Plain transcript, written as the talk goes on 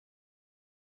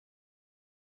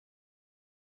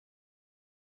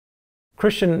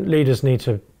Christian leaders need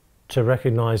to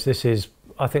recognise this is,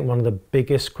 I think, one of the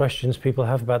biggest questions people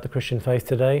have about the Christian faith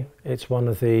today. It's one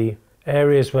of the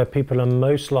areas where people are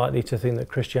most likely to think that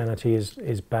Christianity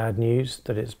is bad news,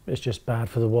 that it's just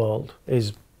bad for the world,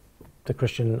 is the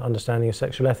Christian understanding of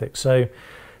sexual ethics. So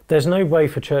there's no way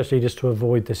for church leaders to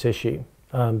avoid this issue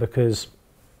because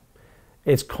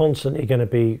it's constantly going to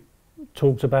be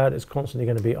talked about, it's constantly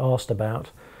going to be asked about.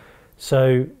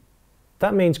 So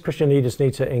that means Christian leaders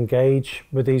need to engage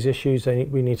with these issues.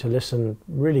 We need to listen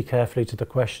really carefully to the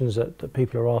questions that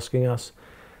people are asking us,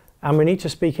 and we need to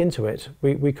speak into it.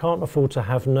 We can't afford to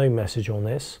have no message on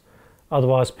this,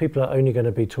 otherwise people are only going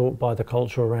to be taught by the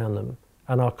culture around them,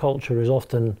 and our culture is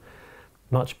often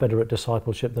much better at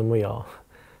discipleship than we are.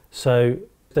 So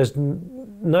there's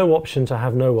no option to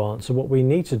have no answer. What we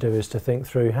need to do is to think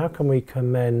through, how can we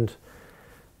commend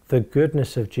the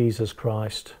goodness of Jesus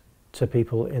Christ to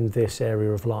people in this area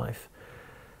of life?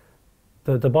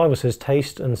 The Bible says,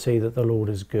 taste and see that the Lord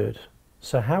is good.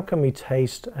 So how can we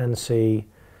taste and see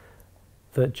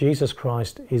that Jesus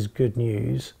Christ is good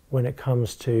news when it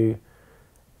comes to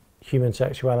human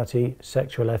sexuality,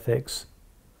 sexual ethics,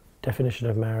 definition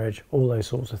of marriage, all those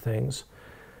sorts of things?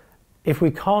 If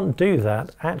we can't do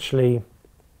that, actually,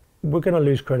 we're going to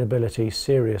lose credibility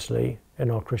seriously in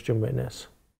our Christian witness.